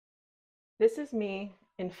This is me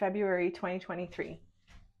in February 2023.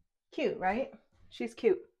 Cute, right? She's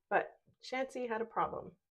cute, but Shancy had a problem.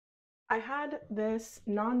 I had this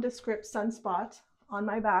nondescript sunspot on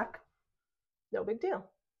my back. No big deal.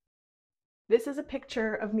 This is a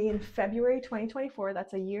picture of me in February 2024.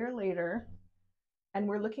 That's a year later. And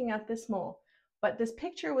we're looking at this mole. But this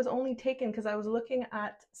picture was only taken because I was looking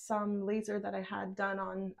at some laser that I had done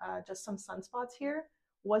on just some sunspots here.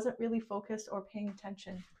 Wasn't really focused or paying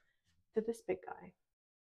attention to this big guy.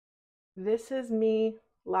 This is me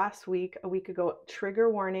last week, a week ago. Trigger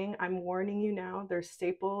warning. I'm warning you now. There's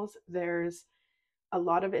staples, there's a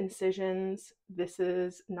lot of incisions. This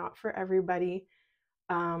is not for everybody,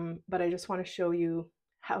 but I just want to show you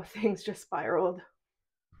how things just spiraled.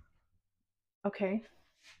 Okay,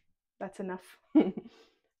 that's enough.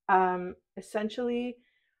 Essentially,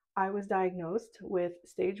 I was diagnosed with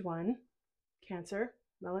stage 1 cancer,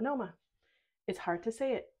 melanoma. It's hard to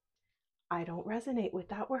say it. I don't resonate with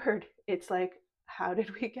that word. It's like, how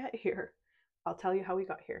did we get here? I'll tell you how we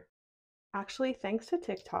got here. Actually, thanks to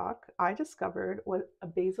TikTok, I discovered what a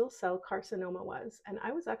basal cell carcinoma was. And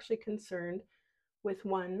I was actually concerned with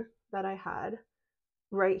one that I had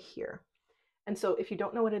right here. And so if you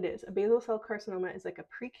don't know what it is, a basal cell carcinoma is like a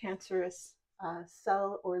precancerous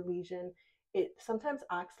cell or lesion. It sometimes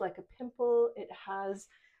acts like a pimple. It has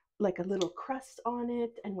like a little crust on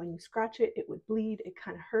it, and when you scratch it, it would bleed. It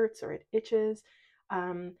kind of hurts or it itches.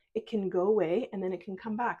 It can go away and then it can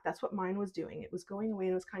come back. That's what mine was doing. It was going away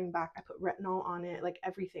and it was coming back. I put retinol on it, like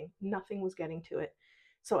everything. Nothing was getting to it.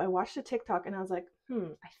 So I watched a TikTok and I was like,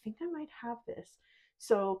 I think I might have this.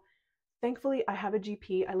 So thankfully, I have a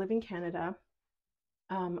GP. I live in Canada.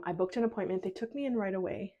 I booked an appointment. They took me in right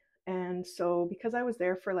away. And so because I was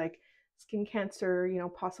there for like skin cancer,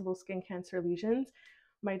 possible skin cancer lesions,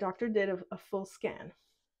 my doctor did a full scan.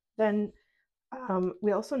 Then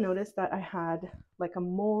we also noticed that I had like a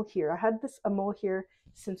mole here. I had a mole here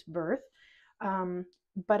since birth,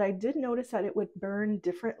 but I did notice that it would burn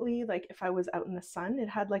differently. Like if I was out in the sun, it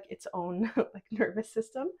had like its own like nervous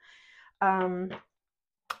system. And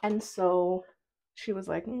so she was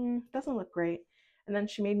like, doesn't look great. And then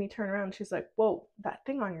she made me turn around. She's like, whoa, that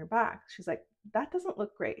thing on your back. She's like, that doesn't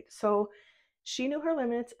look great. So she knew her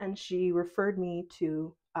limits and she referred me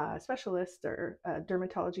to a specialist or a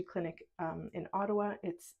dermatology clinic in Ottawa.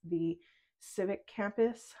 It's the Civic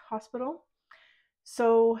Campus Hospital.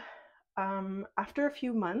 So after a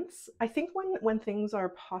few months, I think when things are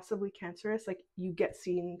possibly cancerous, like you get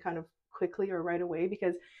seen kind of quickly or right away,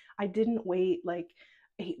 because I didn't wait like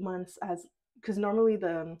 8 months, as because normally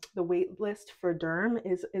the wait list for derm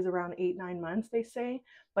is around 8-9 months, they say.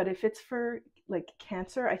 But if it's for like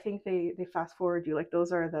cancer, I think they fast forward you. Like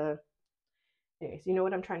those are the, anyways, you know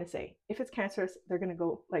what I'm trying to say. If it's cancerous, they're gonna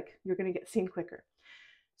go, like, you're gonna get seen quicker.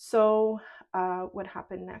 So what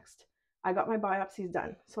happened next? I got my biopsies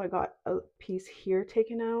done. So I got a piece here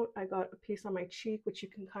taken out. I got a piece on my cheek, which you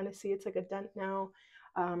can kind of see it's like a dent now.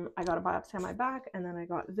 I got a biopsy on my back, and then I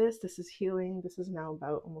got this. This is healing. This is now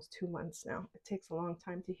about almost 2 months now. It takes a long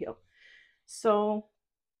time to heal. So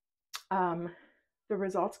the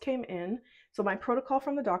results came in. So my protocol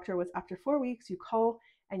from the doctor was after 4 weeks, you call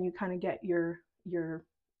and you kind of get your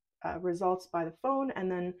results by the phone,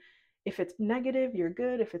 and then if it's negative, you're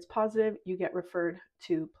good. If it's positive, you get referred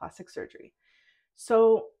to plastic surgery.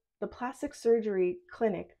 So the plastic surgery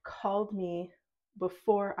clinic called me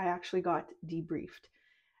before I actually got debriefed,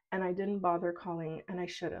 and I didn't bother calling, and I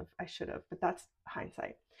should have, but that's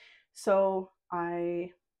hindsight. So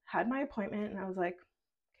I had my appointment and I was like,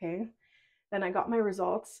 okay. Then I got my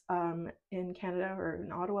results. In Canada or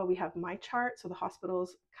in Ottawa, we have My Chart. So the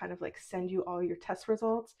hospitals kind of like send you all your test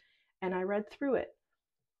results. And I read through it.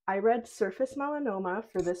 I read surface melanoma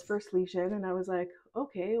for this first lesion. And I was like,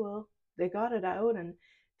 okay, well, they got it out. And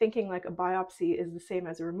thinking like a biopsy is the same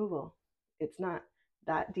as a removal. It's not.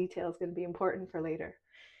 That detail is going to be important for later.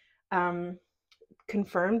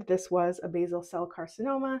 Confirmed this was a basal cell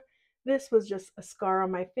carcinoma. This was just a scar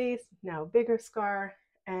on my face, now a bigger scar.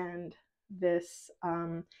 And this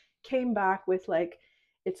came back with like,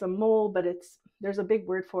 it's a mole, but there's a big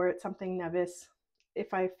word for it, something nevis.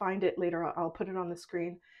 If I find it later, I'll put it on the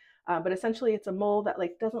screen. But essentially it's a mole that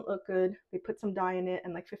like doesn't look good. They put some dye in it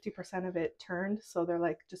and like 50% of it turned. So they're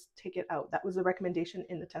like, just take it out. That was the recommendation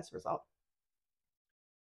in the test result.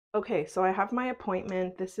 Okay, so I have my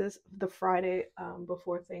appointment. This is the Friday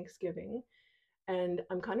before Thanksgiving, and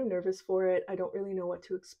I'm kind of nervous for it. I don't really know what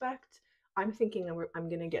to expect. I'm thinking I'm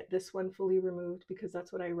going to get this one fully removed because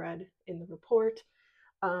that's what I read in the report.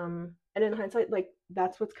 And in hindsight, like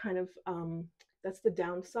that's what's kind of that's the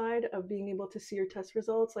downside of being able to see your test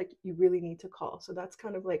results. Like you really need to call. So that's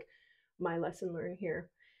kind of like my lesson learned here.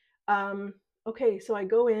 Okay, so I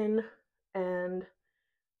go in and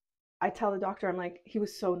I tell the doctor, I'm like, he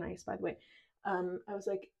was so nice, by the way. I was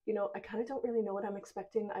like, I kind of don't really know what I'm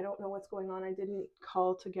expecting. I don't know what's going on. I didn't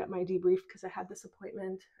call to get my debrief because I had this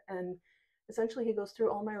appointment. And essentially, he goes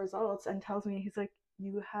through all my results and tells me, he's like,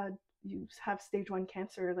 you have stage 1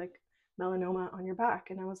 cancer, like melanoma on your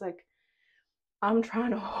back. And I was like, I'm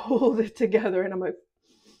trying to hold it together. And I'm like,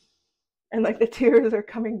 and like the tears are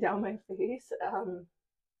coming down my face.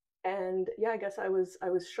 And yeah, I guess I was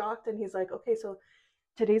shocked. And he's like, okay, so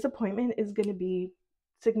today's appointment is going to be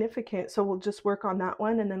significant, so we'll just work on that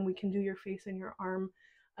one, and then we can do your face and your arm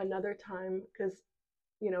another time, because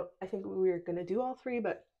I think we were going to do all three,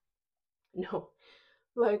 but no,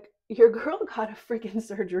 like, your girl got a freaking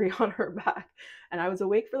surgery on her back, and I was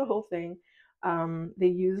awake for the whole thing. They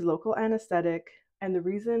use local anesthetic, and the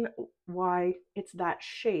reason why it's that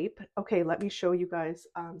shape, okay, let me show you guys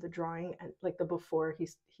the drawing and like the before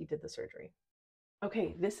he did the surgery.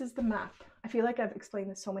 Okay, this is the map. I feel like I've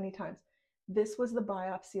explained this so many times. This was the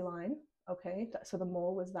biopsy line, okay? So the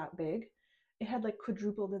mole was that big. It had like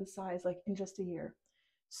quadrupled in size, like in just a year.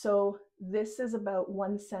 So this is about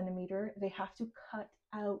 1 centimeter. They have to cut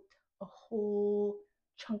out a whole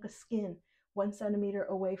chunk of skin 1 centimeter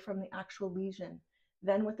away from the actual lesion.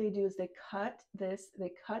 Then what they do is they cut this,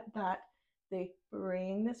 they cut that, they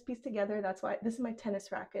bring this piece together. That's why this is my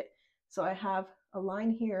tennis racket. So I have a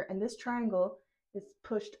line here, and this triangle is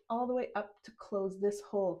pushed all the way up to close this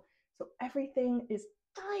hole. So everything is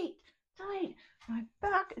tight, tight. My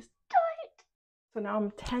back is tight. So now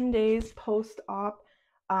I'm 10 days post-op.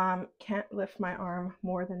 Can't lift my arm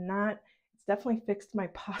more than that. It's definitely fixed my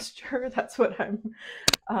posture. That's what I'm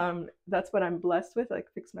blessed with, like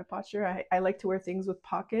fix my posture. I like to wear things with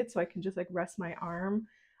pockets so I can just like rest my arm.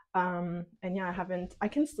 And yeah, I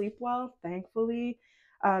can sleep well, thankfully.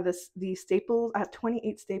 The staples, I have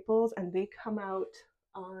 28 staples, and they come out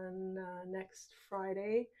on next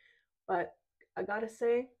Friday. But I gotta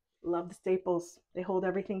say, love the staples. They hold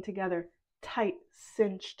everything together, tight,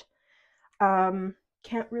 cinched.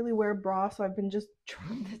 Can't really wear bra, so I've been just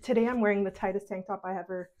today I'm wearing the tightest tank top I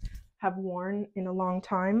ever have worn in a long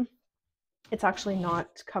time. It's actually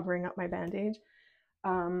not covering up my bandage,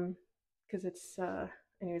 because it's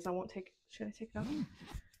anyways, I won't take. Should I take it off?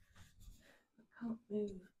 Can't move.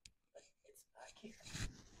 It's back here.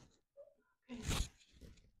 Okay.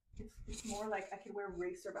 It's more like I could wear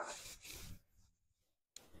racerback.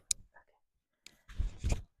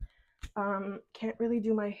 Okay. Can't really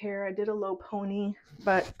do my hair. I did a low pony,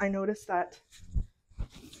 but I noticed that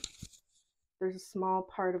there's a small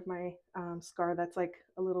part of my scar that's like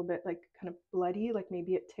a little bit like kind of bloody, like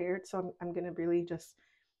maybe it teared. So I'm gonna really just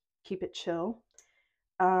keep it chill.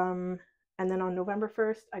 And then on November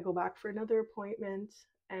 1st, I go back for another appointment,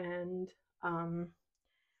 and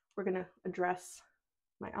we're gonna address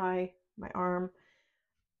my eye, my arm,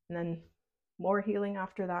 and then more healing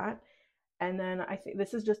after that. And then I think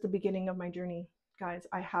this is just the beginning of my journey, guys.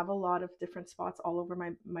 I have a lot of different spots all over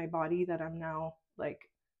my body that I'm now like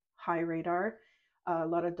high radar, a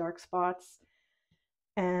lot of dark spots,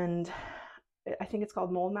 and I think it's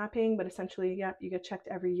called mold mapping, but essentially, yeah, you get checked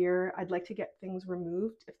every year. I'd like to get things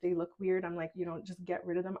removed. If they look weird, I'm like, just get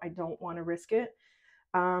rid of them. I don't want to risk it.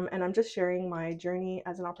 And I'm just sharing my journey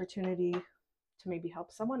as an opportunity to maybe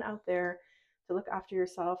help someone out there to look after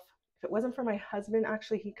yourself. If it wasn't for my husband,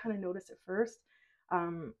 actually, he kind of noticed it first.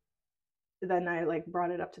 Then I like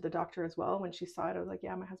brought it up to the doctor as well. When she saw it, I was like,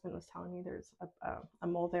 yeah, my husband was telling me there's a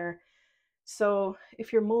mole there. So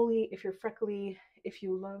if you're moly, if you're freckly, if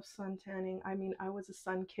you love sun tanning, I mean, I was a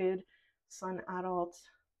sun kid, sun adult,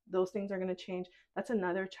 those things are going to change. That's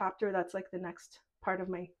another chapter. That's like the next part of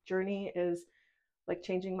my journey, is like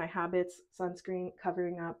changing my habits, sunscreen,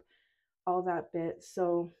 covering up, all that bit.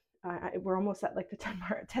 So we're almost at like the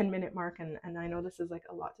 10-minute mark, and I know this is like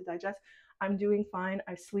a lot to digest. I'm doing fine.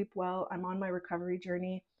 I sleep well. I'm on my recovery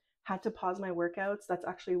journey. Had to pause my workouts. That's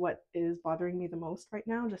actually what is bothering me the most right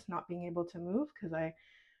now, just not being able to move, because I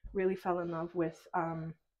really fell in love with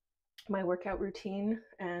my workout routine,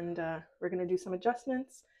 and we're going to do some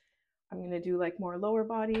adjustments. I'm going to do like more lower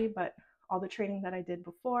body, but all the training that I did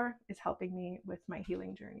before is helping me with my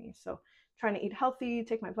healing journey. So trying to eat healthy,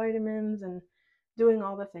 take my vitamins, and doing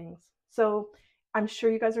all the things. So I'm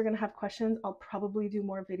sure you guys are going to have questions. I'll probably do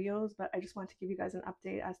more videos, but I just want to give you guys an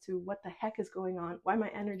update as to what the heck is going on, why my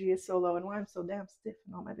energy is so low, and why I'm so damn stiff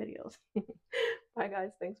in all my videos. Bye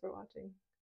guys, thanks for watching.